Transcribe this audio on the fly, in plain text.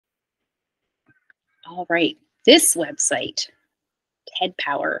All right. This website, Head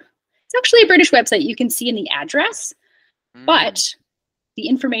Power. It's actually a British website. You can see in the address, but the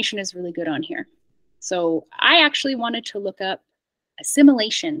information is really good on here. So I actually wanted to look up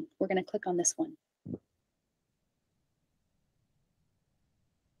assimilation. We're going to click on this one.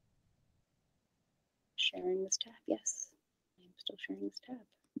 Sharing this tab. Yes, I'm still sharing this tab.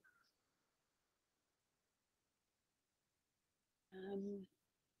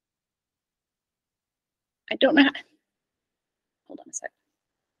 I don't know how. Hold on a sec.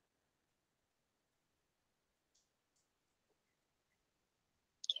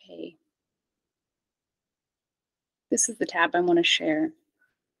 Okay. This is the tab I want to share.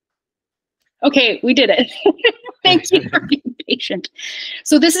 Okay, we did it. Thank you for being patient.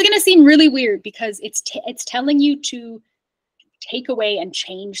 So this is going to seem really weird because it's telling you to take away and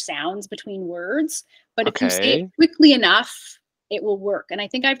change sounds between words. But if you say it quickly enough, it will work. And I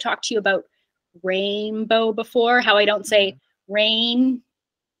think I've talked to you about rainbow before, how I don't say rainbow.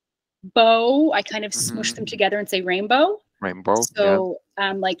 I kind of smush them together and say rainbow. Rainbow. So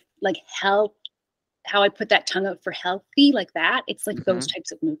like help, how I put that tongue out for healthy, like that. It's like those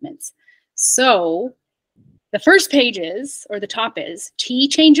types of movements. So the first page is, or the top is, T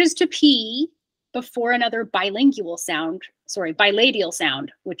changes to P before another bilingual sound, bilabial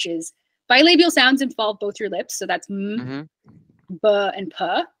sound, which is bilabial sounds involve both your lips. So that's m, b, and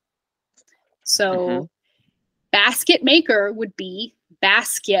p. So basket maker would be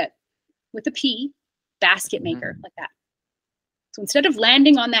basket with a P, basket maker, like that. So instead of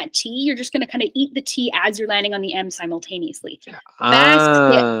landing on that T, you're just going to kind of eat the T as you're landing on the M simultaneously.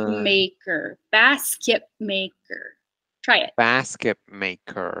 Basket maker, basket maker. Try it. Basket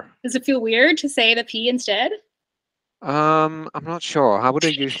maker. Does it feel weird to say the P instead? I'm not sure. How would I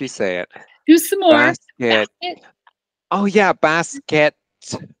usually say it? Do some more. Basket. Oh yeah, basket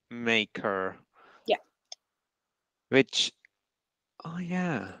maker. Yeah. Which, oh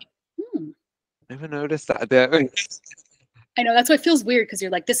yeah. Never noticed that. I know, that's why it feels weird, because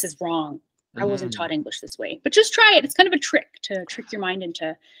you're like, this is wrong. I wasn't taught English this way. But just try it. It's kind of a trick to trick your mind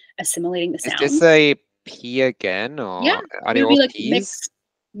into assimilating the sound. Is this a P again? Or yeah, are it would be like Ps?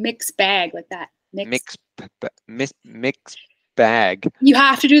 mix bag, like that. Mix bag. You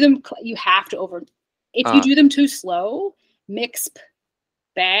have to do them. You have to if you do them too slow, mix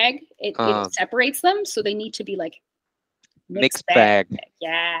bag, it separates them. So they need to be like mix bag.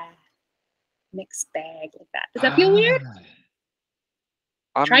 Yeah. Mix bag, like that. Does that feel weird?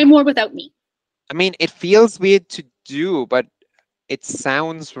 Try more without me. I mean, it feels weird to do, but it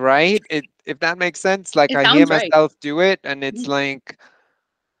sounds right. If that makes sense. Like I hear myself do it, and it's like,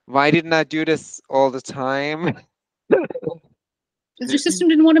 why didn't I do this all the time? Because your system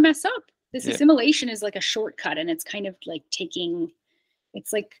didn't want to mess up. This assimilation is like a shortcut, and it's kind of like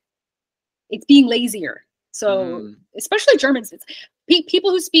it's being lazier. So especially Germans,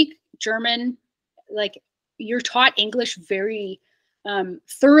 people who speak German, like you're taught English very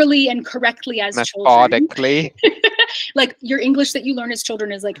thoroughly and correctly as methodically. Children. Like your English that you learn as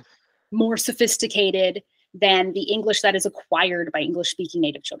children is like more sophisticated than the English that is acquired by English-speaking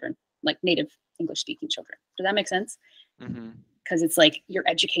native children, like native English-speaking children. Does that make sense? Because it's like you're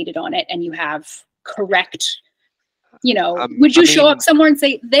educated on it and you have correct, would you show up somewhere and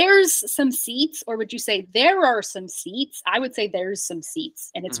say, there's some seats? Or would you say, there are some seats? I would say there's some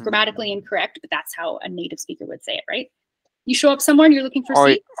seats. And it's grammatically incorrect, but that's how a native speaker would say it, right? You show up somewhere and you're looking for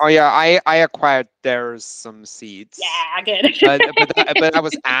seats? Oh yeah, I acquired there's some seats. Yeah, good. but that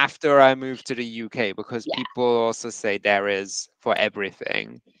was after I moved to the UK, because people also say there is for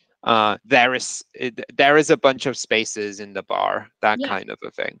everything. There is a bunch of spaces in the bar, that kind of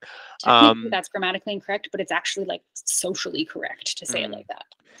a thing. Technically, that's grammatically incorrect, but it's actually like socially correct to say it like that.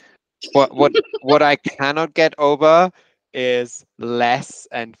 What I cannot get over is less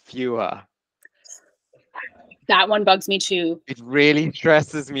and fewer. That one bugs me too. It really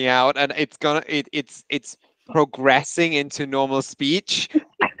stresses me out, and it's progressing into normal speech.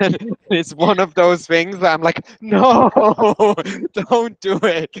 And it's one of those things that I'm like, no, don't do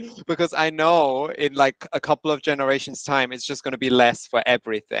it, because I know in like a couple of generations time it's just going to be less for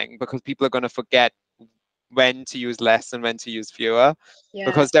everything, because people are going to forget when to use less and when to use fewer,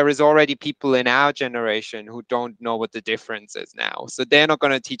 because there is already people in our generation who don't know what the difference is now, so they're not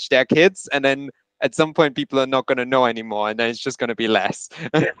going to teach their kids, and then at some point people are not going to know anymore, and then it's just going to be less.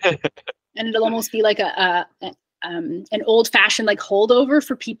 And it'll almost be like an old-fashioned like holdover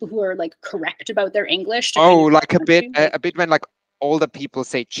for people who are like correct about their English. Oh, like a bit when like older people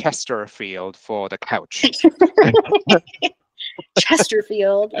say Chesterfield for the couch.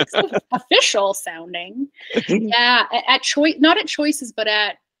 Chesterfield, like so official sounding. Yeah, at choice, not at Choices, but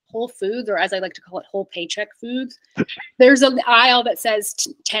at Whole Foods, or as I like to call it, whole paycheck foods, there's an aisle that says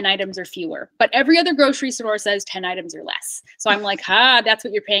 10 items or fewer, but every other grocery store says 10 items or less. So I'm like, that's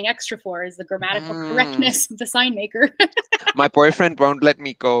what you're paying extra for, is the grammatical correctness of the sign maker. My boyfriend won't let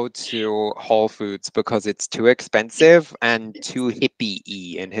me go to Whole Foods because it's too expensive and too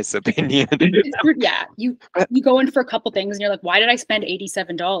hippie-y in his opinion. Yeah, you go in for a couple things and you're like, why did I spend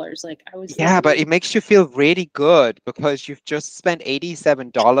 $87? Like I was. Yeah, but it makes you feel really good because you've just spent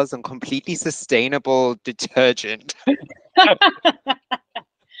 $87 on completely sustainable detergent.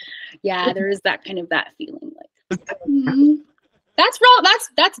 Yeah, there is that kind of that feeling. Like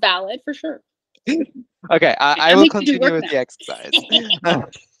that's valid for sure. Okay, I will continue with the exercise.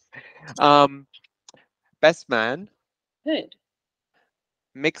 Best man. Good.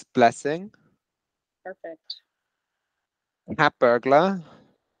 Mixed blessing. Perfect. Cat burglar.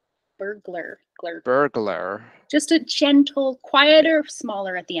 Burglar. Just a gentle, quieter,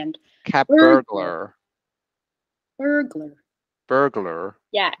 smaller at the end. Cat burglar. Burglar.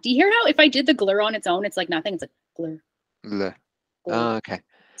 Yeah. Do you hear how if I did the glur on its own, it's like nothing. It's like glur. Oh, okay.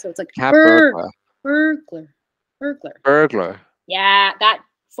 So it's like cat burglar. Burglar. Yeah, that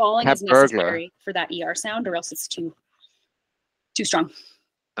falling cat is necessary for that ER sound, or else it's too strong.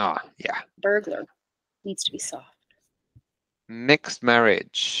 Oh, yeah. Burglar needs to be soft. Mixed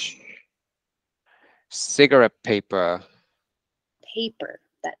marriage. Cigarette paper. Paper.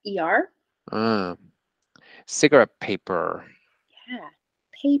 That ER? Cigarette paper. Yeah.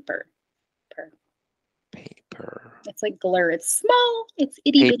 Paper. Paper. It's like glur. It's small. It's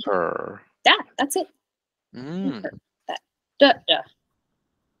itty bitty. Paper. Yeah, that's it. Paper. That.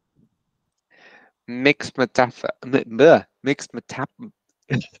 Mixed metaphor. Mixed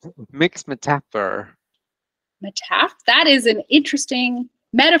metaphor. That is an interesting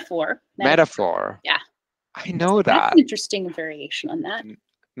metaphor. Yeah. I know that. That's an interesting variation on that.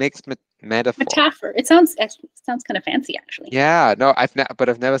 Mixed metaphor. Metaphor. It sounds kind of fancy, actually. Yeah, no, but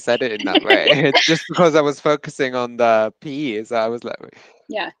I've never said it in that way. It's just because I was focusing on the P, so I was like,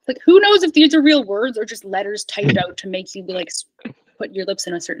 yeah, like who knows if these are real words or just letters typed out to make you like put your lips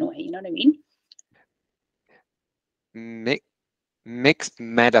in a certain way. You know what I mean? Mixed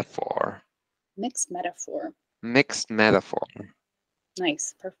metaphor. Mixed metaphor.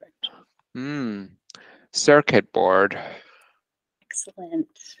 Nice, perfect. Circuit board. Excellent.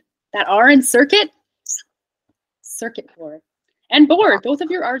 That R in circuit? Circuit board. And board. Both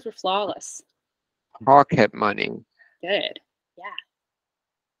of your R's were flawless. Pocket money. Good. Yeah.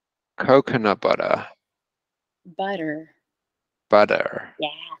 Coconut butter. Butter. Yeah,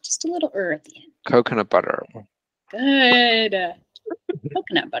 just a little at the end. Coconut butter. Good.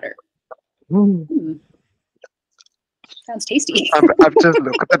 Coconut butter. Sounds tasty. I've just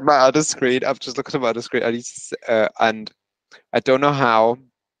looked at my other screen. I need to, and I don't know how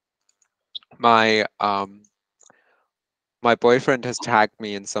my my boyfriend has tagged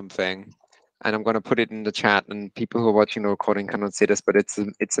me in something, and I'm gonna put it in the chat. And people who are watching the recording cannot see this, but it's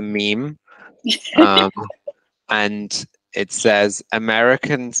a meme, and it says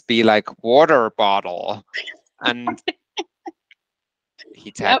 "Americans be like water bottle," and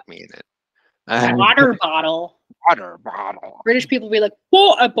he tagged me in it. Water bottle. Water bottle. British people be like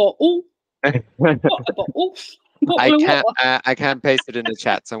water bottle. Water bottle. I can't paste it in the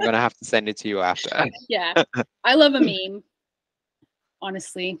chat, so I'm gonna have to send it to you after. Yeah, I love a meme.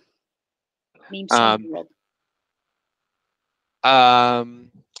 Honestly, memes change the world.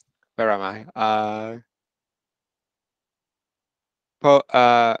 Where am I?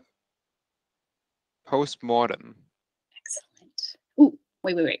 Post-mortem. Excellent. Ooh,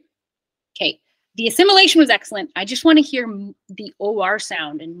 wait. Okay, the assimilation was excellent. I just want to hear the OR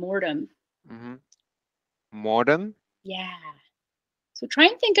sound in mortem. Mortem? Yeah. So try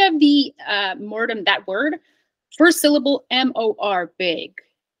and think of the mortem, that word. First syllable, M-O-R, big.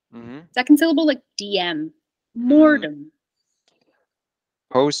 Second syllable, like DM. Mortem.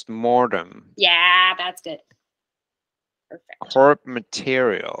 Post-mortem. Yeah, that's good. Perfect. Court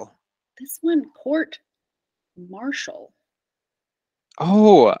material. This one, court martial.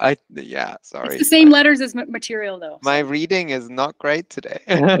 Oh, yeah, sorry. It's the same letters as material, though. My reading is not great today.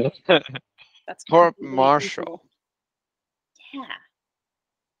 That's court martial. Yeah.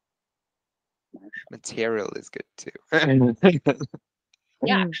 Martial. Material is good too.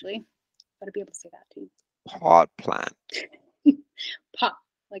 Yeah, actually, gotta be able to say that too. Pot plant. Pot,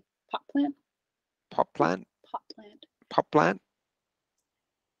 like pot plant. Pot plant. Pot plant. Pot plant.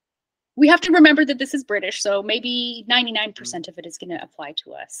 We have to remember that this is British, so maybe 99% of it is going to apply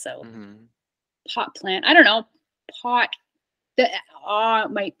to us. So, pot plant. I don't know. Pot. The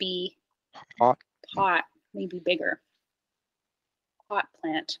might be pot. Pot, maybe bigger. Pot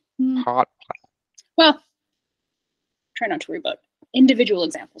plant. Pot plant. Well, try not to worry about individual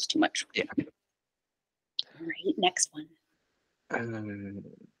examples too much. Yeah. All right, next one.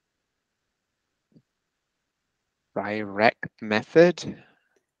 Direct method.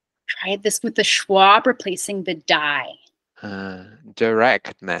 Try this with the Schwab replacing the die.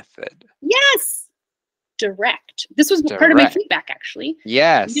 Direct method. Yes, direct. This was part of my feedback, actually.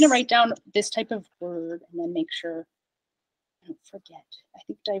 Yes. I'm going to write down this type of word and then make sure I don't forget. I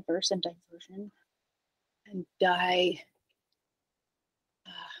think diverse and diversion and die.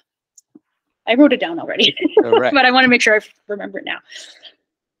 I wrote it down already, but I want to make sure I remember it now.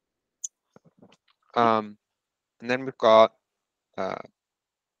 And then we've got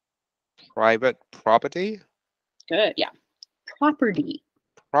private property. Good, yeah. Property.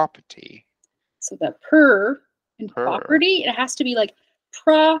 Property. So the per in property, it has to be like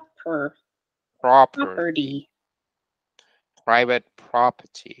proper. Property. Private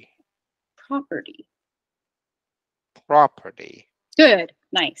property. Property. Property. Good,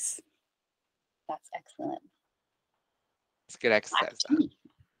 nice. That's excellent. It's good exercise.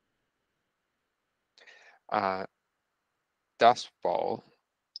 Dust bowl.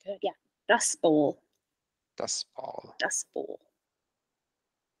 Good, yeah. Dust bowl. Dust bowl. Dust bowl.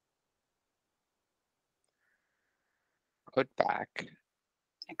 Put back.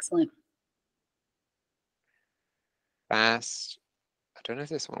 Excellent. Fast. I don't know if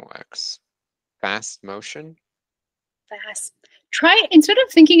this one works. Fast motion. Fast. Try, instead of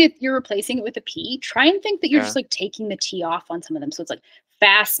thinking you're replacing it with a P, try and think that you're just like taking the T off on some of them. So it's like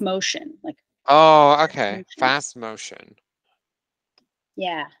fast motion. Like, oh, okay. Fast motion.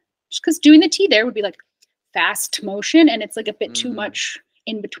 Yeah. Just because doing the T there would be like fast motion, and it's like a bit too much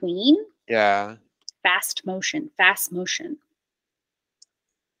in between. Yeah. Fast motion. Fast motion.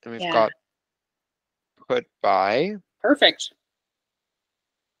 And we've got put by. Perfect.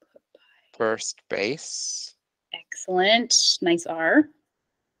 First base. Excellent. Nice R.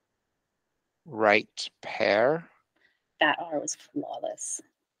 Right pair. That R was flawless.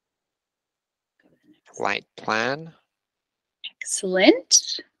 Flight plan.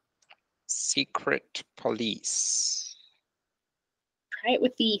 Excellent. Secret police. Try it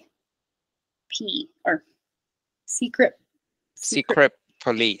with the P, or secret. Secret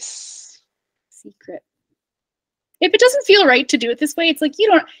police. Secret. If it doesn't feel right to do it this way, it's like, you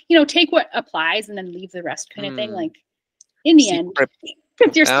don't, take what applies and then leave the rest kind of thing. Like, in the end,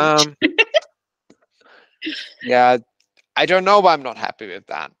 with your speech. Yeah, I don't know why I'm not happy with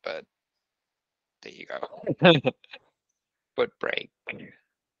that, but there you go. Foot brake.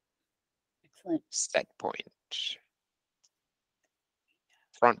 Excellent. Set point.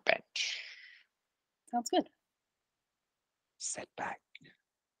 Front bench. Sounds good. Setback.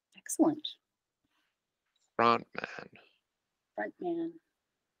 Excellent. Front man. Front man.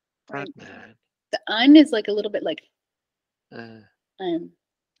 Front man. The is like a little bit like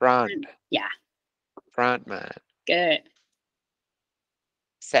front. Yeah. Front man. Good.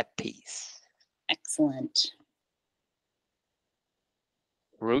 Set piece. Excellent.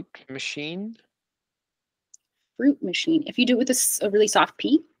 Fruit machine. Fruit machine. If you do it with a really soft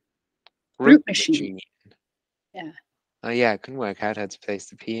P. Fruit machine. Yeah. Oh yeah, I couldn't work out how to place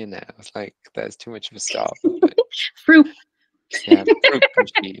the P in there. I was like, that's too much of a stop. Fruit. Yeah, fruit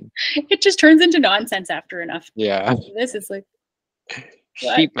machine. It just turns into nonsense after enough. Yeah. This is like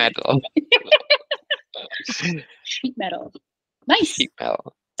sheet metal. Sheet metal. Nice. Sheet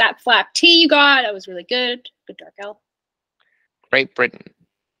metal. That flap T you got, that was really good. Good dark L. Great Britain.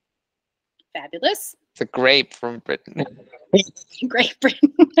 Fabulous. It's a grape from Britain. Great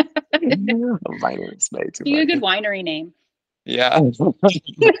Britain. You a good winery name. Yeah.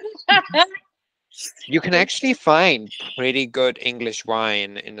 You can actually find pretty good English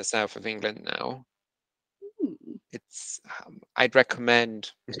wine in the south of England now. It's, I'd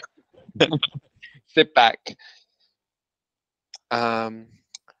recommend sit back.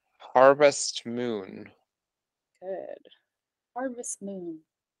 Harvest Moon. Good. Harvest Moon.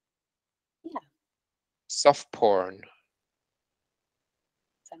 Yeah. Soft porn.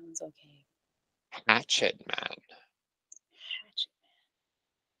 Sounds okay. Hatchet Man. Hatchet Man.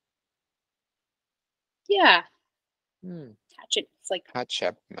 Yeah. Hatchet. It's like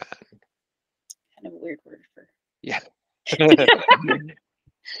Hatchet Man. Kind of a weird word for. Yeah. Some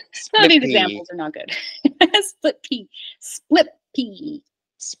of these examples are not good. Split P. Split P.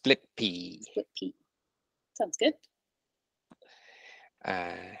 Split P. Split P. Sounds good.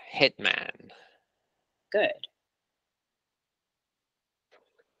 Hitman. Good.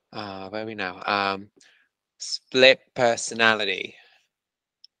 Where are we now? Split personality.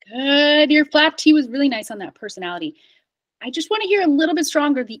 Good. Your flap T was really nice on that personality. I just want to hear a little bit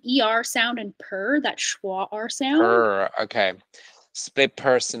stronger the ER sound and purr, that schwa R sound. Purr. Okay. Split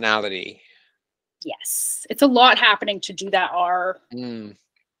personality. Yes. It's a lot happening to do that R Mm,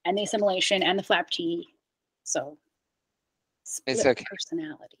 and the assimilation and the flap T. So split it's okay.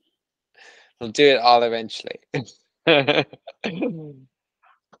 personality. We'll do it all eventually.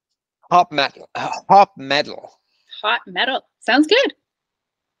 Hot metal. Hot metal. Hot metal. Sounds good.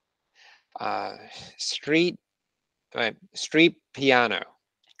 Street. Street piano.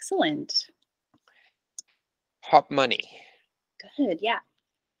 Excellent. Hot money. Good. Yeah.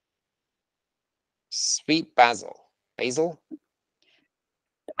 Sweet basil. Basil.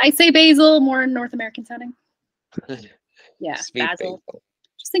 I say basil, more North American sounding. Yeah. Sweet Basil. basil.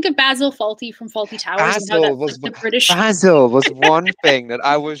 Just think of Basil Fawlty from Fawlty Towers and how Basil that's was like the British. Basil was one thing that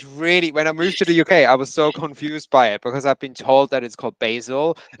I was really, when I moved to the UK, I was so confused by it because I've been told that it's called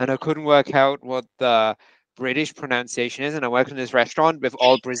basil and I couldn't work out what the British pronunciation is. And I worked in this restaurant with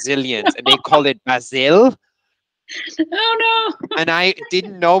all Brazilians and they call it basil. Oh no. And I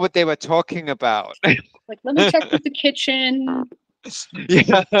didn't know what they were talking about. Like, let me check with the kitchen.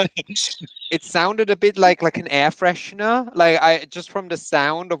 Yeah. It sounded a bit like an air freshener. Like I just from the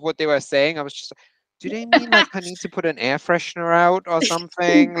sound of what they were saying, I was just do they mean like I need to put an air freshener out or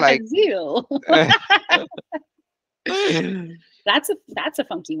something? Like Basil. That's a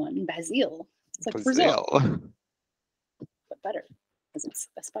funky one. Basil. It's like Brazil, but better because it's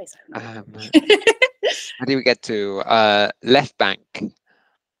a spice. How do we get to left bank? Good.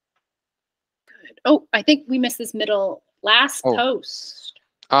 Oh, I think we missed this middle last post.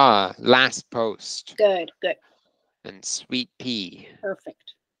 Last post. Good. And sweet pea.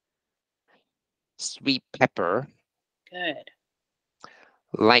 Perfect. Sweet pepper. Good.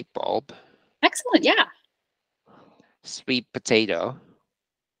 Light bulb. Excellent. Yeah. Sweet potato.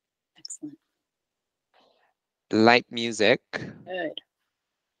 Excellent. Light music. Good.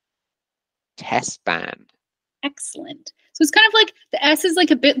 Test band. Excellent. So it's kind of like the S is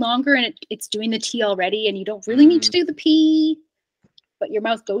like a bit longer and it's doing the T already, and you don't really need to do the P, but your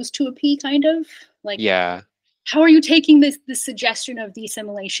mouth goes to a P kind of. Like, yeah. How are you taking this suggestion of the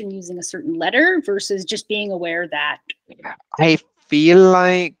assimilation using a certain letter versus just being aware that? I feel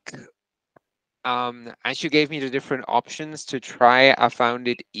like as you gave me the different options to try, I found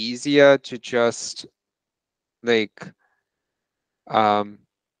it easier to just like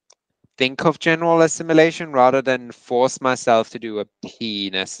think of general assimilation rather than force myself to do a P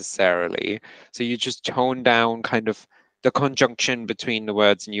necessarily. So you just tone down kind of the conjunction between the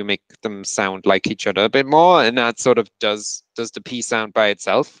words and you make them sound like each other a bit more, and that sort of does the P sound by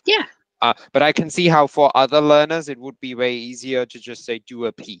itself. Yeah. But I can see how for other learners it would be way easier to just say do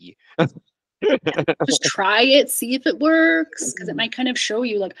a P. Just try it, see if it works, because it might kind of show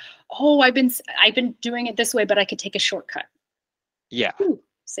you like, oh, I've been doing it this way, but I could take a shortcut. Yeah. Ooh,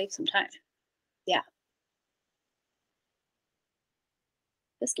 save some time. Yeah.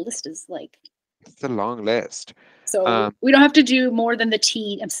 This list is like, it's a long list. So we don't have to do more than the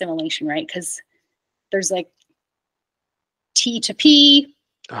T assimilation, right? Because there's like T to P,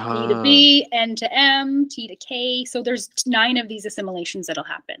 T to B, N to M, T to K. So there's 9 of these assimilations that'll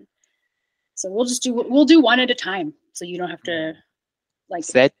happen. So we'll do one at a time, so you don't have to like.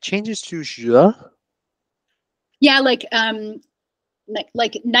 That changes to je. Yeah, like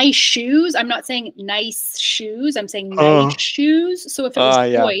nice shoes. I'm not saying nice shoes. I'm saying nice shoes. So if it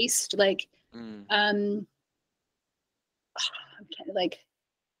was voiced, like like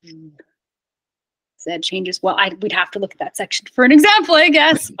said changes. Well, we'd have to look at that section for an example, I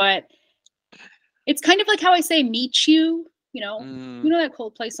guess. But it's kind of like how I say meet you. You know that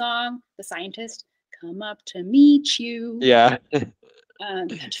Coldplay song, The Scientist. Come up to meet you. Yeah.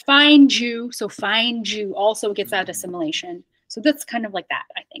 Find you. So find you also gets that assimilation. So that's kind of like that.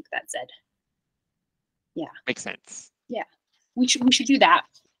 I think that said. Yeah. Makes sense. Yeah. We should do that.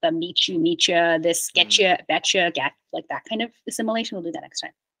 The meet you, this get you, betcha, get, like that kind of assimilation. We'll do that next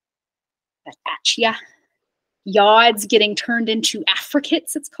time. That atcha. Yods getting turned into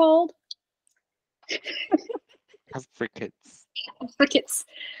affricates, it's called. Affricates. Affricates.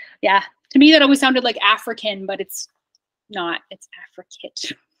 Yeah. To me, that always sounded like African, but it's not. It's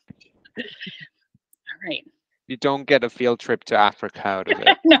affricate. All right. You don't get a field trip to Africa out of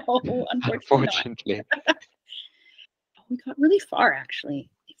it. No, unfortunately. We got really far, actually.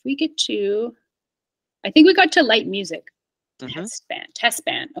 If we get to, I think we got to light music. Test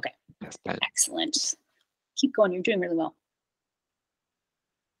band. Okay. Test band. Excellent. Keep going. You're doing really well.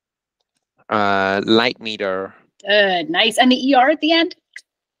 Light meter. Good. Nice. And the ER at the end?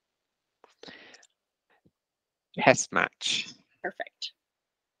 Test match. Perfect.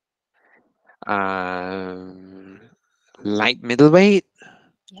 Light middleweight?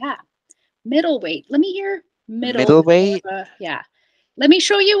 Yeah. Middleweight. Let me hear middle. Middleweight? Yeah. Let me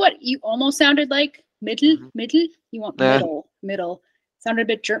show you what you almost sounded like. Middle, Mhm. middle. You want Nah. middle. Sounded a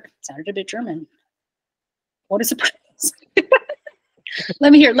bit German. What a surprise.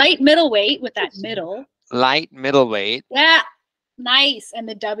 Let me hear light middleweight with that middle. Light middleweight. Yeah. Nice. And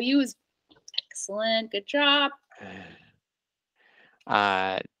the W is excellent. Good job.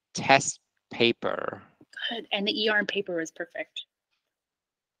 Test paper. Good. And the ER in paper is perfect.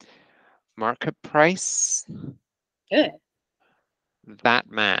 Market price. Good. That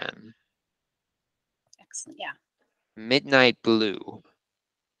man. Excellent. Yeah. Midnight blue.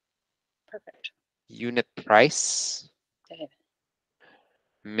 Perfect. Unit price. Good.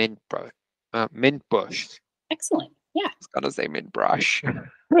 Mint brush. Mint bush. Excellent. Yeah. I was gonna say mint brush.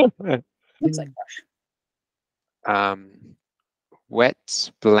 Looks like brush.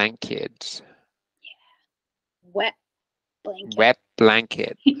 Wet blanket. Wet blanket. Wet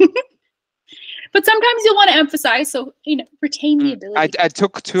blanket. But sometimes you'll want to emphasize, so retain the ability. I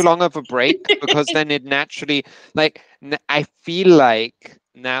took too long of a break because then it naturally, like, I feel like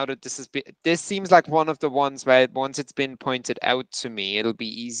now that this seems like one of the ones where once it's been pointed out to me, it'll be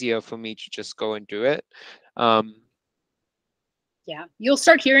easier for me to just go and do it. Yeah, you'll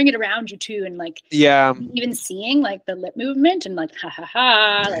start hearing it around you too, and like even seeing like the lip movement and like ha ha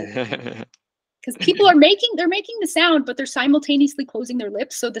ha, like because people are making the sound, but they're simultaneously closing their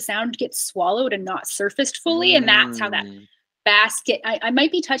lips, so the sound gets swallowed and not surfaced fully, and that's how that basket. I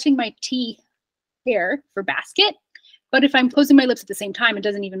might be touching my T here for basket, but if I'm closing my lips at the same time, it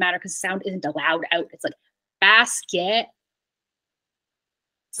doesn't even matter because the sound isn't allowed out. It's like basket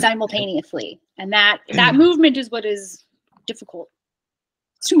simultaneously, and that movement is what is difficult.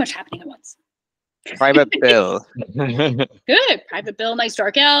 It's too much happening at once. Private bill. Good. Private bill, nice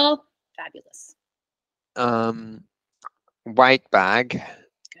dark L. Fabulous. White bag.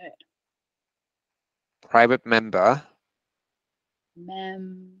 Good. Private member.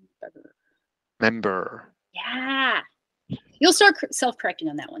 Member. Yeah. You'll start self-correcting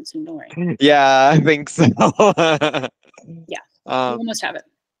on that one soon, don't worry. Yeah, I think so. Yeah. You almost have it.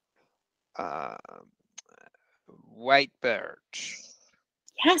 White birch.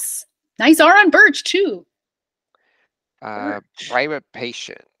 Yes. Nice R on birch too. Private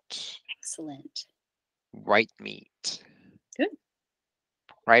patient. Excellent. White meat. Good.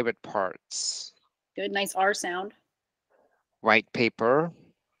 Private parts. Good. Nice R sound. White paper.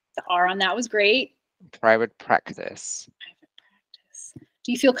 The R on that was great. Private practice. Private practice.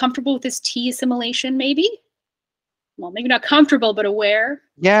 Do you feel comfortable with this T assimilation maybe? Well, maybe not comfortable, but aware.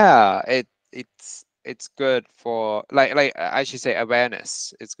 Yeah, it's good for like I should say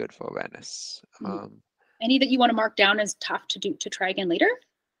awareness. It's good for awareness. Any that you want to mark down as tough to try again later?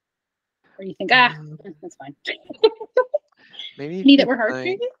 Or you think, that's fine. Maybe any that were hard for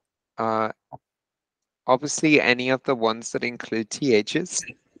you? Obviously any of the ones that include THs.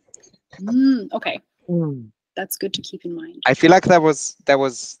 Okay. That's good to keep in mind. I feel like there was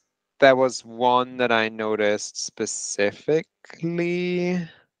one that I noticed specifically.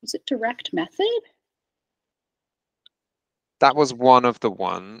 Was it direct method? That was one of the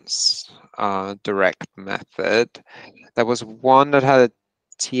ones, direct method. There was one that had a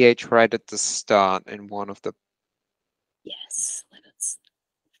TH right at the start in one of the. Yes, let us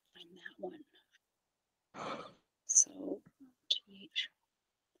find that one. So, TH.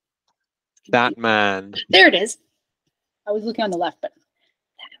 That man. There it is. I was looking on the left, but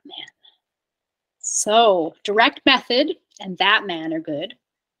that man. So, direct method and that man are good.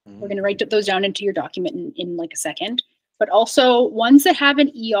 We're going to write those down into your document in like a second. But also ones that have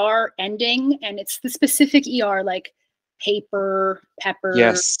an ER ending, and it's the specific ER, like paper, pepper.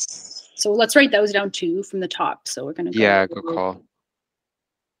 Yes. So let's write those down too from the top. So we're going to go. Yeah, good call.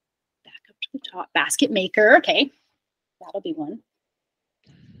 Back up to the top. Basket maker. Okay. That'll be one.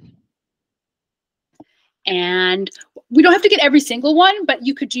 And we don't have to get every single one, but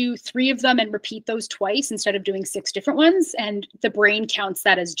you could do 3 of them and repeat those twice instead of doing 6 different ones. And the brain counts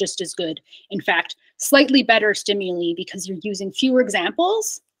that as just as good. In fact, slightly better stimuli because you're using fewer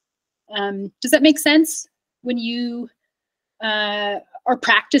examples. Does that make sense? When you are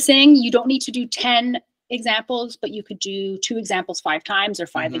practicing, you don't need to do 10 examples, but you could do 2 examples 5 times or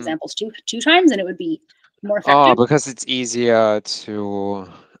 5 examples two times, and it would be more effective. Oh, because it's easier to,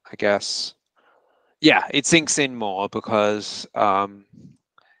 I guess. Yeah, it sinks in more because not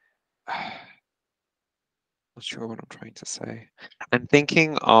sure what I'm trying to say. I'm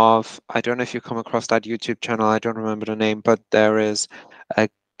thinking of, I don't know if you come across that YouTube channel, I don't remember the name, but there is a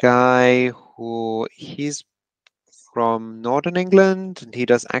guy who he's from Northern England and he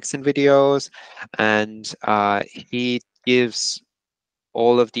does accent videos, and he gives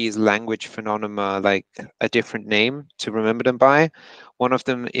all of these language phenomena like a different name to remember them by. One of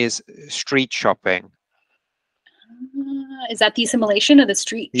them is street shopping. Is that the assimilation of the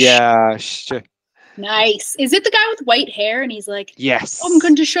street? Yeah. Nice. Is it the guy with white hair and he's like, Yes. oh, I'm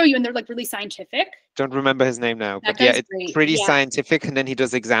going to show you, and they're like really scientific? Don't remember his name now, That but yeah, guy's it's great. pretty Yeah. scientific, and then he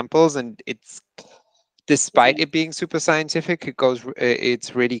does examples, and it's, despite it being super scientific,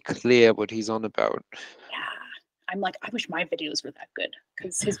 it's really clear what he's on about. Yeah. I'm like, I wish my videos were that good,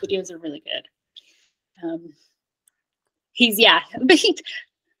 because his videos are really good.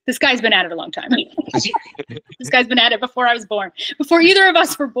 This guy's been at it a long time. This guy's been at it before I was born. Before either of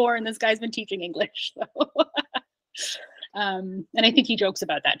us were born, this guy's been teaching English. So. And I think he jokes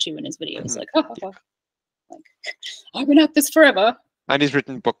about that too in his videos. Like, like, I've been at this forever. And he's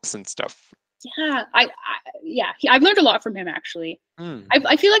written books and stuff. Yeah, I've learned a lot from him, actually.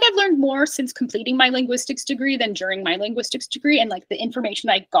 I feel like I've learned more since completing my linguistics degree than during my linguistics degree. And like the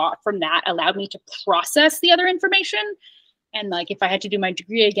information I got from that allowed me to process the other information. And like, if I had to do my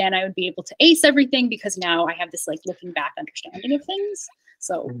degree again, I would be able to ace everything, because now I have this like looking back understanding of things.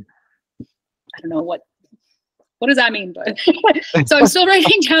 So I don't know what does that mean, but so I'm still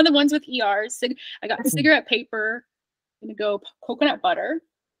writing down the ones with ERs. I got cigarette paper. I'm gonna go coconut butter.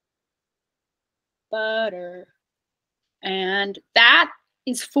 And that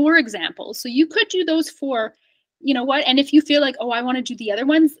is 4 examples. So you could do those 4, you know what? And if you feel like, oh, I want to do the other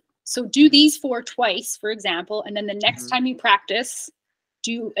ones, so do these 4 twice, for example, and then the next time you practice,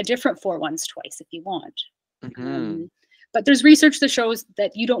 do a different 4 ones twice if you want. But there's research that shows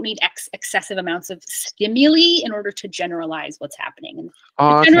that you don't need excessive amounts of stimuli in order to generalize what's happening. And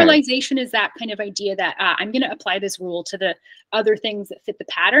the generalization is that kind of idea that I'm going to apply this rule to the other things that fit the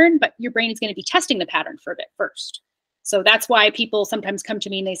pattern, but your brain is going to be testing the pattern for a bit first. So that's why people sometimes come to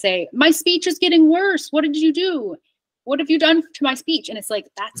me and they say, my speech is getting worse. What did you do? What have you done to my speech? And it's like,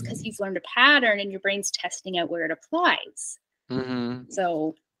 that's because you've learned a pattern and your brain's testing out where it applies.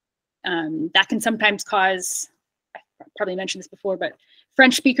 So that can sometimes cause, I probably mentioned this before, but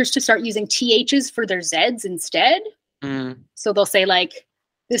French speakers to start using THs for their Zs instead. So they'll say like,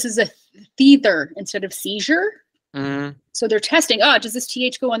 this is a theater instead of seizure. So they're testing, does this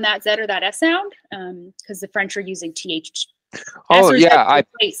TH go on that Z or that S sound? Because the French are using TH. Oh, yeah.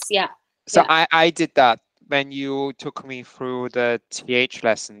 So I did that when you took me through the TH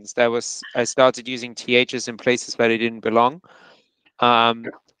lessons. I started using THs in places where they didn't belong.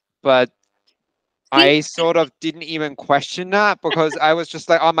 But I sort of didn't even question that, because I was just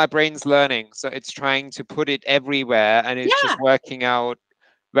like, oh, my brain's learning. So it's trying to put it everywhere, and it's just working out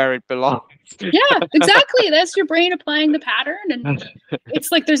where it belongs. Yeah, exactly. That's your brain applying the pattern. And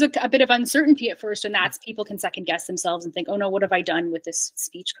it's like there's a bit of uncertainty at first, and that's people can second guess themselves and think, oh no, what have I done with this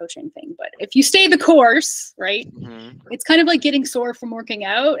speech coaching thing? But if you stay the course, right, it's kind of like getting sore from working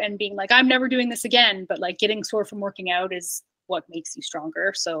out and being like, I'm never doing this again. But like getting sore from working out is what makes you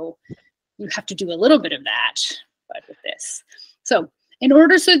stronger. So you have to do a little bit of that, but with this. So in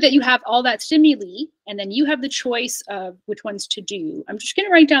order so that you have all that stimuli, and then you have the choice of which ones to do, I'm just going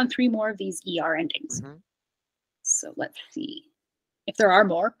to write down 3 more of these ER endings. So let's see if there are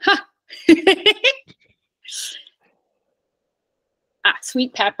more.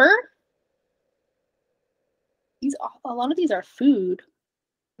 Sweet pepper. A lot of these are food.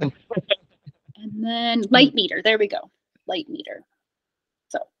 And then light meter. There we go. Light meter.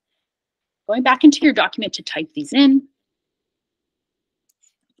 So going back into your document to type these in.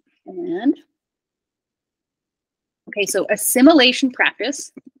 And okay, so assimilation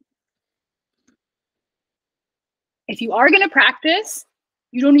practice. If you are going to practice,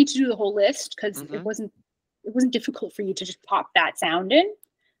 you don't need to do the whole list, because it wasn't difficult for you to just pop that sound in.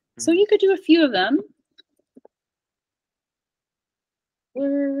 So you could do a few of them.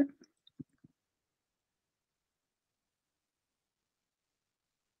 And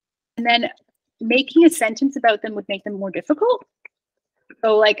then making a sentence about them would make them more difficult.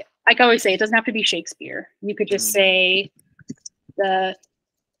 So like I always say, it doesn't have to be Shakespeare. You could just say I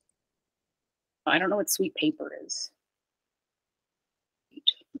don't know what sweet paper is. Sweet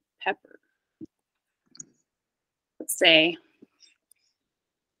pepper. Let's say,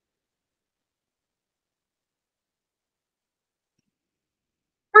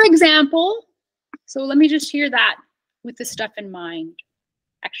 for example, so let me just hear that with the stuff in mind.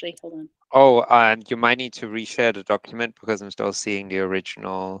 Actually, hold on. Oh, and you might need to reshare the document, because I'm still seeing the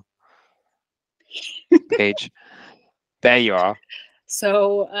original page. There you are.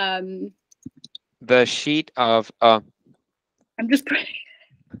 So the sheet of I'm just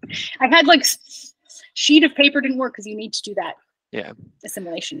I had like sheet of paper didn't work, because you need to do that. Yeah.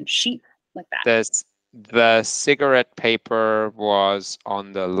 Assimilation sheet like that. There's The cigarette paper was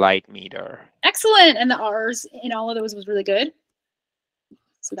on the light meter. Excellent. And the R's in all of those was really good.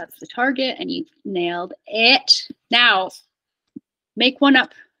 So that's the target, and you nailed it. Now, make one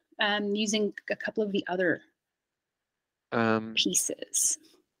up using a couple of the other pieces.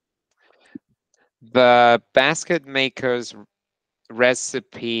 The basket maker's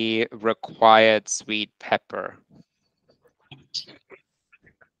recipe required sweet pepper.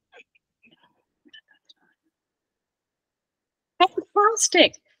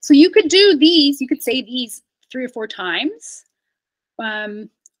 Fantastic. So you could do these, you could say these 3 or 4 times.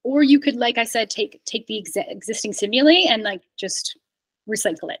 Or you could, like I said, take the existing simile and like just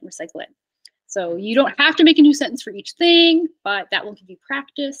recycle it. So you don't have to make a new sentence for each thing, but that will give you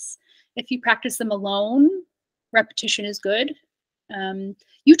practice. If you practice them alone, repetition is good.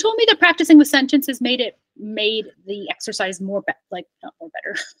 You told me that practicing with sentences made the exercise more not more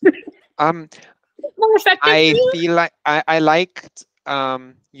better. More effective. I feel like I liked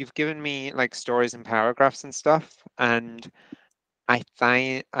you've given me like stories and paragraphs and stuff, and I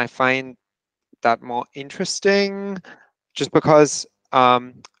find that more interesting, just because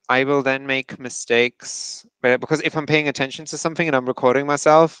I will then make mistakes, because if I'm paying attention to something and I'm recording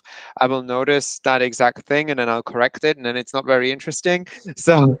myself, I will notice that exact thing and then I'll correct it, and then it's not very interesting.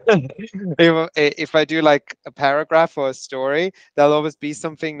 So if I do like a paragraph or a story, there'll always be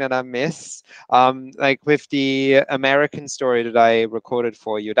something that I miss. Like with the American story that I recorded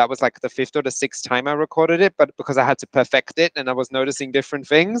for you, that was like the 5th or the 6th time I recorded it, but because I had to perfect it and I was noticing different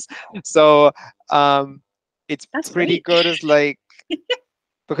things. So it's That's pretty great. good as like,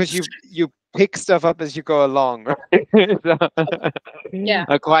 because you pick stuff up as you go along, right? Yeah.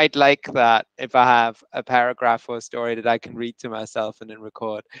 I quite like that if I have a paragraph or a story that I can read to myself and then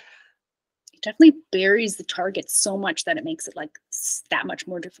record. It definitely buries the target so much that it makes it like that much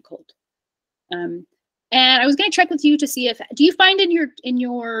more difficult. And I was going to check with you to see do you find in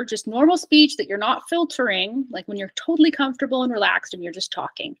your just normal speech that you're not filtering, like when you're totally comfortable and relaxed and you're just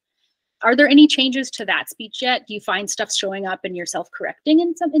talking? Are there any changes to that speech yet? Do you find stuff showing up and you're self-correcting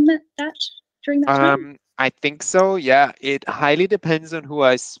in that during that time? I think so. Yeah, it highly depends on who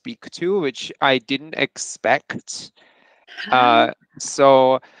I speak to, which I didn't expect.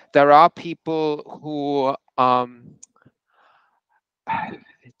 So there are people who are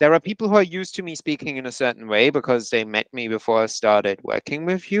used to me speaking in a certain way because they met me before I started working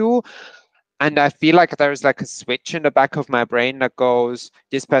with you. And I feel like there's like a switch in the back of my brain that goes,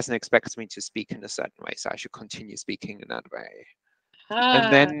 this person expects me to speak in a certain way, so I should continue speaking in that way.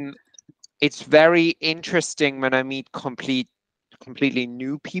 And then it's very interesting when I meet completely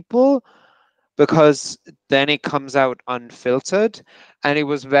new people, because then it comes out unfiltered. And it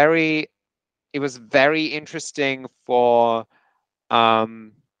was very interesting for my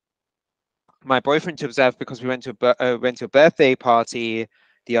boyfriend to observe, because we went to a birthday party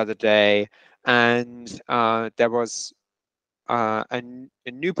the other day, and there was a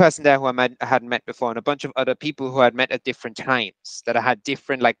new person there who I hadn't met before, and a bunch of other people who I had met at different times that I had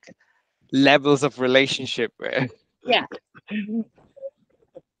different like levels of relationship with. Yeah. And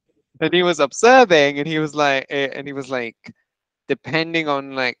he was observing, and he was like, depending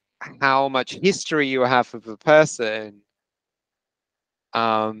on like how much history you have with a person,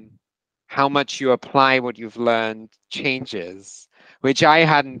 how much you apply what you've learned changes, which I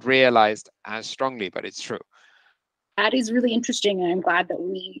hadn't realized as strongly, but it's true. That is really interesting, and I'm glad that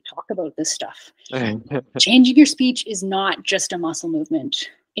we talk about this stuff. Changing your speech is not just a muscle movement.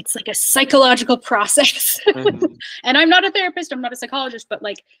 It's like a psychological process. And I'm not a therapist, I'm not a psychologist, but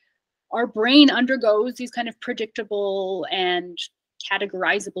like our brain undergoes these kind of predictable and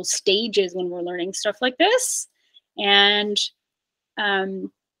categorizable stages when we're learning stuff like this. And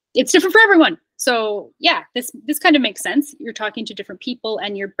it's different for everyone. So yeah, this kind of makes sense. You're talking to different people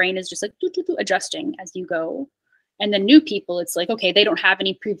and your brain is just like adjusting as you go. And then new people, it's like, okay, they don't have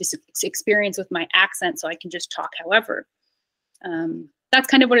any previous experience with my accent, so I can just talk however. That's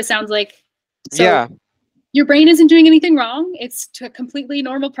kind of what it sounds like. So yeah. Your brain isn't doing anything wrong. It's a completely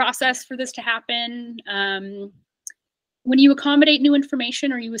normal process for this to happen. When you accommodate new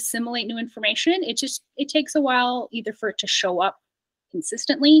information or you assimilate new information, it takes a while either for it to show up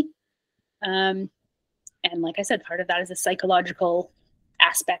consistently. And like I said, part of that is a psychological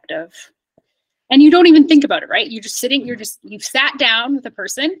aspect of, and you don't even think about it, right? You've sat down with a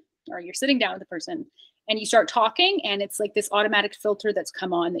person, or you're sitting down with a person, and you start talking, and it's like this automatic filter that's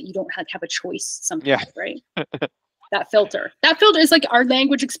come on that you don't have a choice sometimes, right? That filter is like our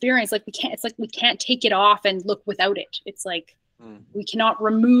language experience. Like we can't take it off and look without it. It's like we cannot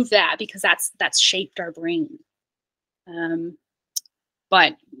remove that because that's shaped our brain.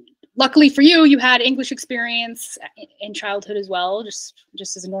 But luckily for you, you had English experience in childhood as well,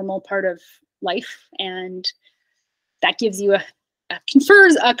 just as a normal part of life, and that gives you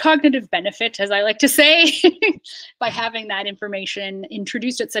confers a cognitive benefit, as I like to say, by having that information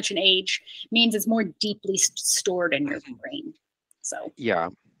introduced at such an age. Means it's more deeply stored in your brain. So yeah,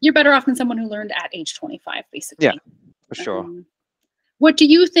 you're better off than someone who learned at age 25, basically. yeah, for sure. What do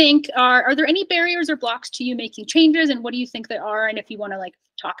you think are there any barriers or blocks to you making changes, and what do you think there are? And if you want to like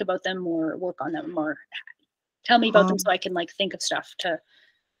talk about them or work on them or tell me about them so I can like think of stuff to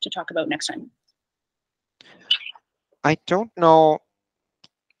talk about next time. I don't know.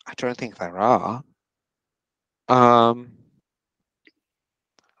 I don't think there are. I'm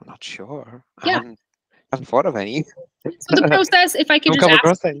not sure. Yeah. I haven't thought of any. So the process, if I could just come ask,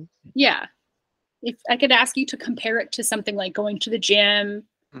 across any. yeah, if I could ask you to compare it to something like going to the gym,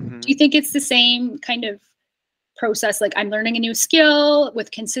 Mm-hmm. do you think it's the same kind of process? Like I'm learning a new skill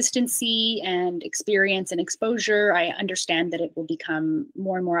with consistency and experience and exposure. I understand that it will become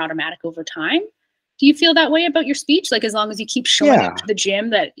more and more automatic over time. Do you feel that way about your speech? Like as long as you keep showing up to the gym,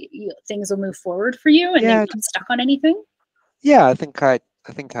 that things will move forward for you and you're not stuck on anything? Yeah, I think I'd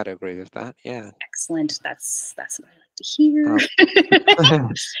agree with that. Yeah. Excellent. That's what I like to hear.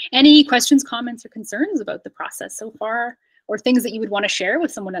 Any questions, comments, or concerns about the process so far, or things that you would want to share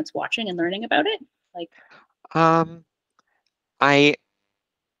with someone that's watching and learning about it? Like, I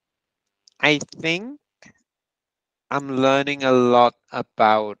think I'm learning a lot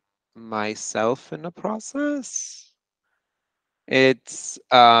about myself in the process. It's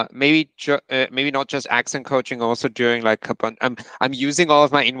maybe not just accent coaching, also doing like I'm using all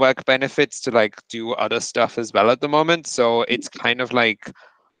of my in-work benefits to like do other stuff as well at the moment. So it's kind of like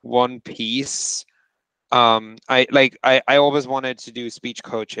one piece. I always wanted to do speech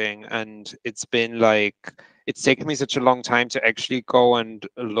coaching, and it's been like it's taken me such a long time to actually go and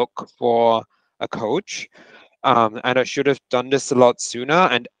look for a coach. And I should have done this a lot sooner.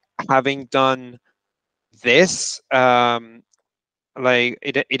 And having done this, like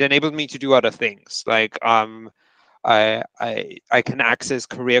it enabled me to do other things. Like I can access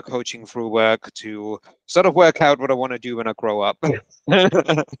career coaching through work to sort of work out what I want to do when I grow up.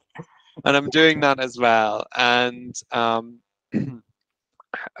 And I'm doing that as well. And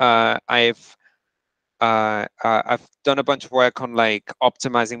I've done a bunch of work on like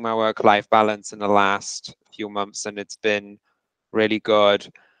optimizing my work-life balance in the last few months, and it's been really good.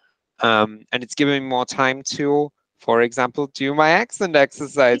 And it's given me more time to, for example, do my accent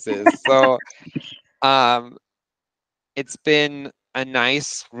exercises. So it's been a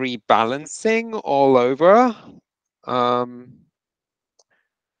nice rebalancing all over.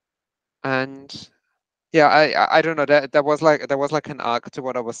 And yeah, I don't know. There was like an arc to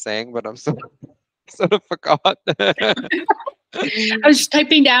what I was saying, but I'm sort of forgot. I was just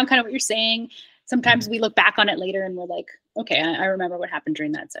typing down kind of what you're saying. Sometimes we look back on it later and we're like, okay, I remember what happened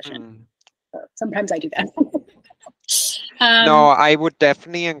during that session. So sometimes I do that. No, I would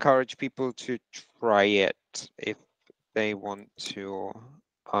definitely encourage people to try it if they want to.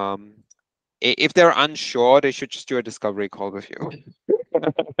 If they're unsure, they should just do a discovery call with you.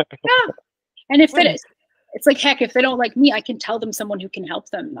 Yeah. And if it's like, heck, if they don't like me, I can tell them someone who can help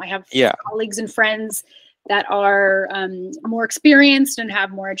them. I have colleagues and friends that are more experienced and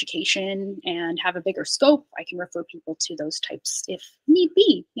have more education and have a bigger scope. I can refer people to those types if need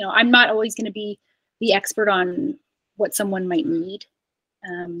be. You know, I'm not always going to be the expert on what someone might need.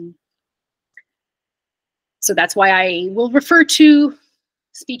 So that's why I will refer to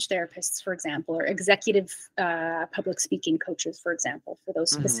speech therapists, for example, or executive public speaking coaches, for example, for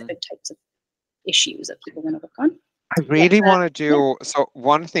those specific types of issues that people want to work on. I really want to do, so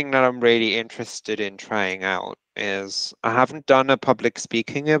one thing that I'm really interested in trying out is I haven't done a public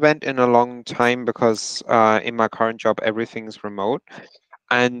speaking event in a long time because in my current job, everything's remote.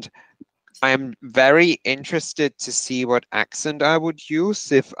 And I'm very interested to see what accent I would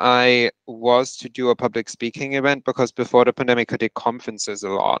use if I was to do a public speaking event, because before the pandemic, I did conferences a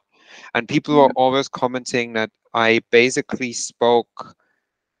lot. And people were always commenting that I basically spoke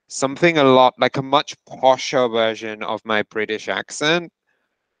something a lot like a much posher version of my British accent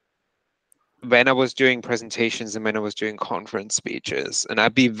when I was doing presentations and when I was doing conference speeches. And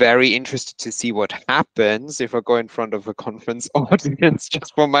I'd be very interested to see what happens if I go in front of a conference audience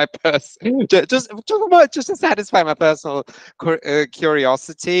just for my just to satisfy my personal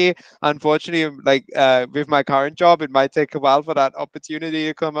curiosity. Unfortunately, like with my current job, it might take a while for that opportunity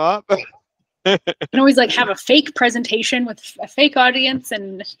to come up. You can always like have a fake presentation with a fake audience,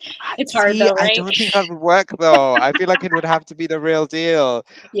 and it's hard though, right? I don't think that would work though. I feel like it would have to be the real deal.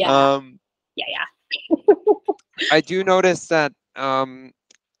 Yeah. Yeah. I do notice that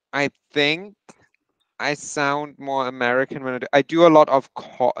I think I sound more American when I do a lot of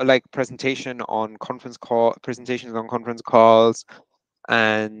like presentations on conference calls,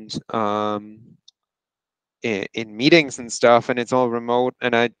 and in meetings and stuff, and it's all remote,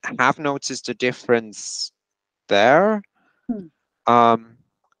 and I have noticed a difference there. Hmm.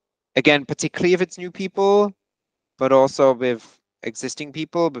 Again, particularly if it's new people, but also with existing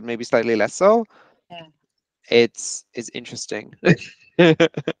people, but maybe slightly less so. Yeah. It's interesting.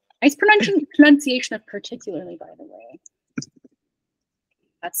 Nice pronunciation of particularly, by the way.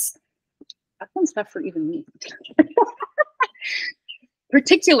 That's fun stuff for even me.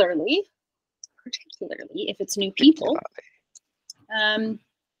 particularly if it's new people.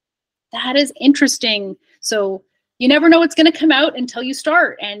 That is interesting. So you never know what's going to come out until you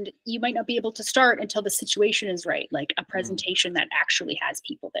start, and you might not be able to start until the situation is right, like a presentation that actually has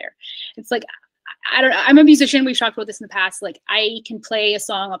people there. It's like, I'm a musician. We've talked about this in the past. Like, I can play a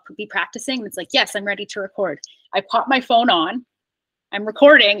song, I'll be practicing, and it's like, yes, I'm ready to record. I pop my phone on, I'm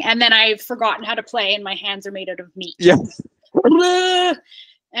recording, and then I've forgotten how to play, and my hands are made out of meat. Yeah.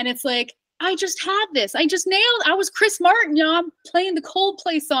 And it's like, I just had this. I just nailed. I was Chris Martin, you know, I'm playing the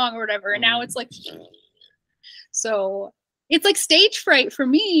Coldplay song or whatever, and now it's like, so it's like stage fright for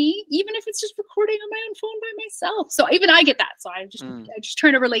me, even if it's just recording on my own phone by myself. So even I get that. So I'm just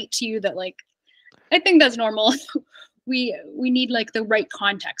trying to relate to you that, like, I think that's normal. we need like the right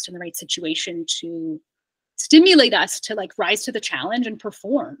context and the right situation to stimulate us to like rise to the challenge and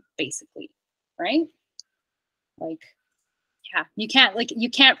perform, basically, right? Like, yeah, you can't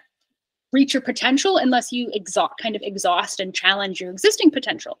reach your potential unless you exhaust and challenge your existing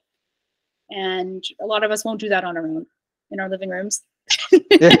potential. And a lot of us won't do that on our own in our living rooms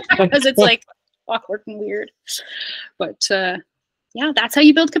because it's like awkward and weird. But yeah, that's how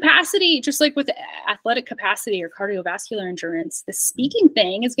you build capacity. Just like with athletic capacity or cardiovascular endurance, the speaking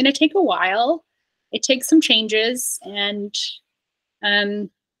thing is going to take a while. It takes some changes, and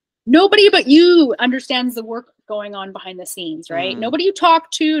nobody but you understands the work going on behind the scenes, right? Nobody you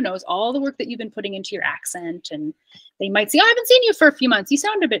talk to knows all the work that you've been putting into your accent, and they might say, oh, I haven't seen you for a few months. You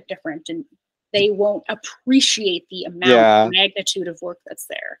sound a bit different. And they won't appreciate the amount, magnitude of work that's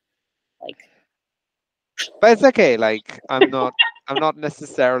there. Like, but it's okay. Like, I'm not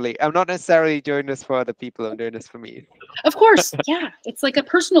necessarily doing this for other people. I'm doing this for me. Of course, yeah. It's like a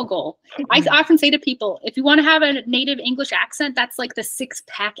personal goal. I often say to people, if you want to have a native English accent, that's like the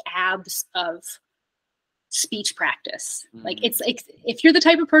 6-pack abs of speech practice. Like, it's like, if you're the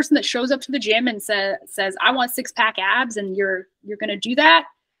type of person that shows up to the gym and says I want 6-pack abs, and you're going to do that,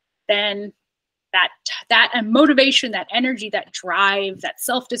 then that motivation, that energy, that drive, that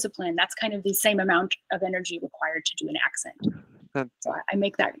self-discipline, that's kind of the same amount of energy required to do an accent. So I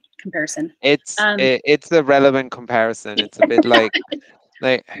make that comparison. It's a relevant comparison. It's a bit like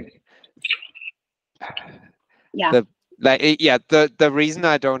yeah. The reason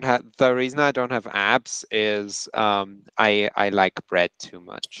I don't have abs is I like bread too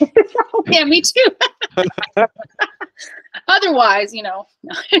much. Yeah, me too. Otherwise, you know.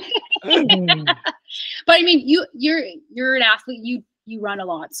 But I mean, you're an athlete. You run a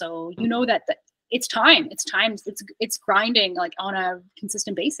lot, so you know that it's time. It's grinding like on a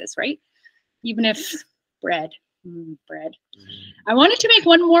consistent basis, right? Even if bread. I wanted to make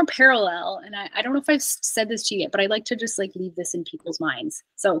one more parallel, and I don't know if I've said this to you yet, but I like to just like leave this in people's minds.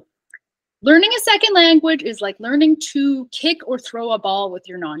 So learning a second language is like learning to kick or throw a ball with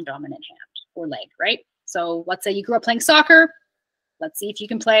your non-dominant hand or leg, right? So let's say you grew up playing soccer. Let's see if you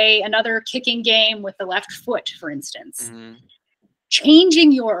can play another kicking game with the left foot, for instance.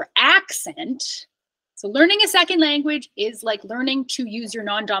 Changing your accent. So learning a second language is like learning to use your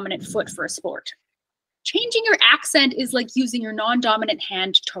non-dominant foot for a sport. Changing your accent is like using your non-dominant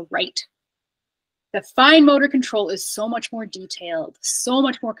hand to write. The fine motor control is so much more detailed, so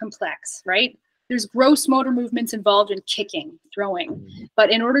much more complex, right? There's gross motor movements involved in kicking, throwing. But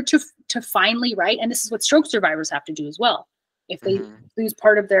in order to finely write, and this is what stroke survivors have to do as well. If they lose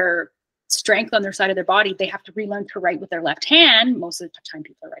part of their strength on their side of their body, they have to relearn to write with their left hand. Most of the time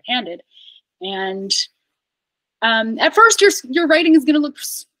people are right-handed. And at first your writing is going to look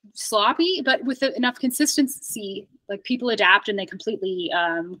sloppy, but with enough consistency, like, people adapt and they completely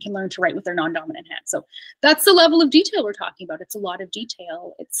can learn to write with their non-dominant hand. So that's the level of detail we're talking about. It's a lot of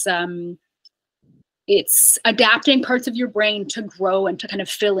detail. It's adapting parts of your brain to grow and to kind of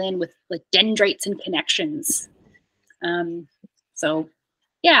fill in with like dendrites and connections. So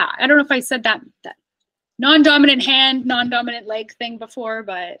yeah, I don't know if I said that non-dominant hand, non-dominant leg thing before,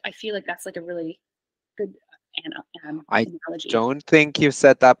 but I feel like that's like a really good analogy. I don't think you've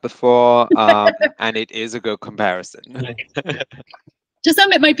said that before, and it is a good comparison. to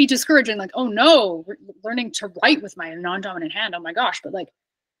some, it might be discouraging, like, oh no, learning to write with my non-dominant hand. Oh my gosh. But like,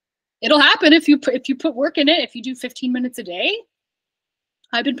 it'll happen if you put work in it. If you do 15 minutes a day.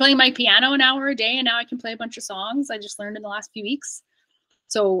 I've been playing my piano an hour a day, and now I can play a bunch of songs I just learned in the last few weeks.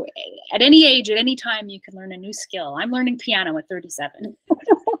 So at any age, at any time, you can learn a new skill. I'm learning piano at 37.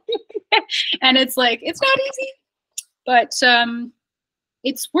 And it's like, it's not easy, but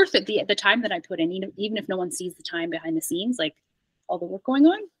it's worth it. The time that I put in, even if no one sees the time behind the scenes, like all the work going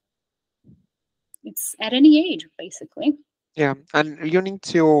on, it's at any age, basically. Yeah, and you need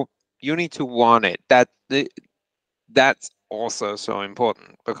to want it. That's also so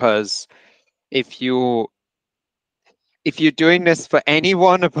important, because if you're doing this for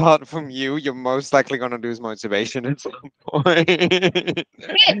anyone apart from you, you're most likely going to lose motivation at some point.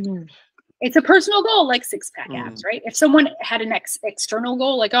 It's a personal goal, like six-pack abs, right? If someone had an external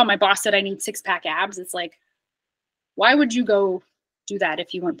goal, like, oh, my boss said I need six-pack abs, it's like, why would you go do that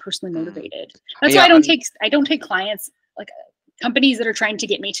if you weren't personally motivated? That's why I don't take clients, like companies that are trying to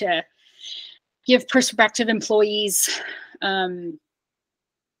get me to give prospective employees an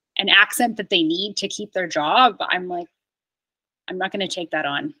accent that they need to keep their job. I'm like, I'm not going to take that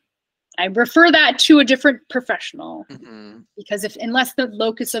on. I refer that to a different professional, because unless the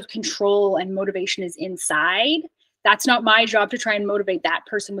locus of control and motivation is inside, that's not my job to try and motivate that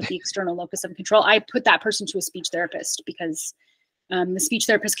person with the external locus of control. I put that person to a speech therapist, because the speech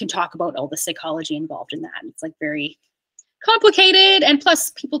therapist can talk about all the psychology involved in that. It's like very complicated. And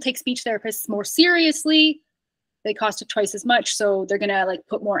plus, people take speech therapists more seriously. They cost twice as much. So they're going to like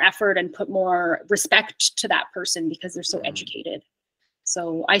put more effort and put more respect to that person because they're so educated.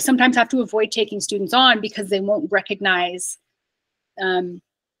 So I sometimes have to avoid taking students on because they won't recognize,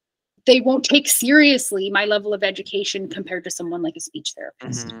 they won't take seriously my level of education compared to someone like a speech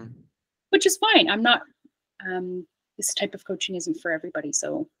therapist, which is fine. I'm not, this type of coaching isn't for everybody.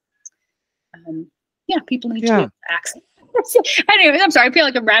 So yeah, people need to give access. Anyway, I'm sorry. I feel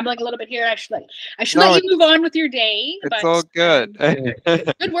like I'm rambling a little bit here. I should let you move on with your day. It's all good.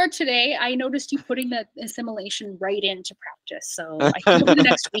 Good work today. I noticed you putting the assimilation right into practice. So I think over the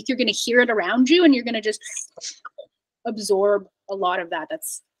next week, you're going to hear it around you, and you're going to just absorb a lot of that.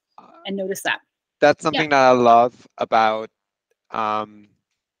 And notice that. That's something that I love about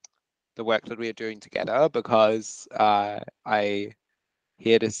the work that we are doing together, because I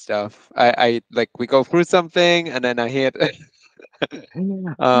hear this stuff. I like, we go through something and then I hear it.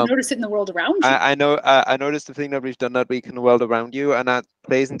 You notice it in the world around you. I know. I noticed the thing that we've done that week in the world around you, and that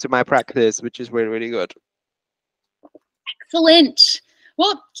plays into my practice, which is really, really good. Excellent.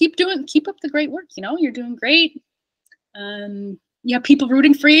 Well, keep up the great work. You know, you're doing great. You have people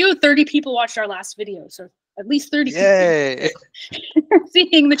rooting for you. 30 people watched our last video, so at least 30 Yay. people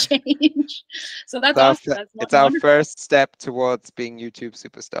seeing the change. So that's awesome. It's our first step towards being YouTube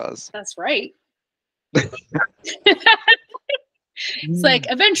superstars. That's right. It's like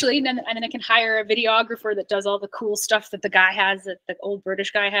eventually, and then I can hire a videographer that does all the cool stuff that the guy has, that the old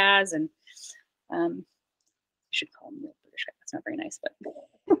British guy has, and I should call him the old British guy. That's not very nice, but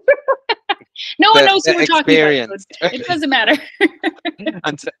no one knows who we're talking about. So it doesn't matter.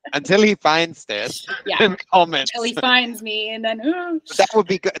 until he finds this. Yeah. Comments. Until he finds me, and then that would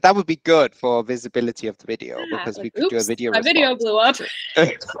be good. That would be good for visibility of the video, because we could do a video. My video blew up.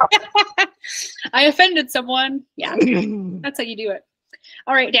 I offended someone. Yeah, that's how you do it.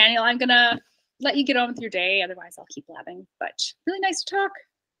 All right, Daniel, I'm gonna let you get on with your day. Otherwise, I'll keep blabbing. But really nice to talk.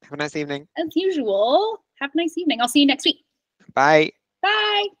 Have a nice evening. As usual. Have a nice evening. I'll see you next week. Bye.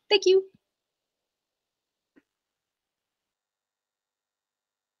 Bye. Thank you.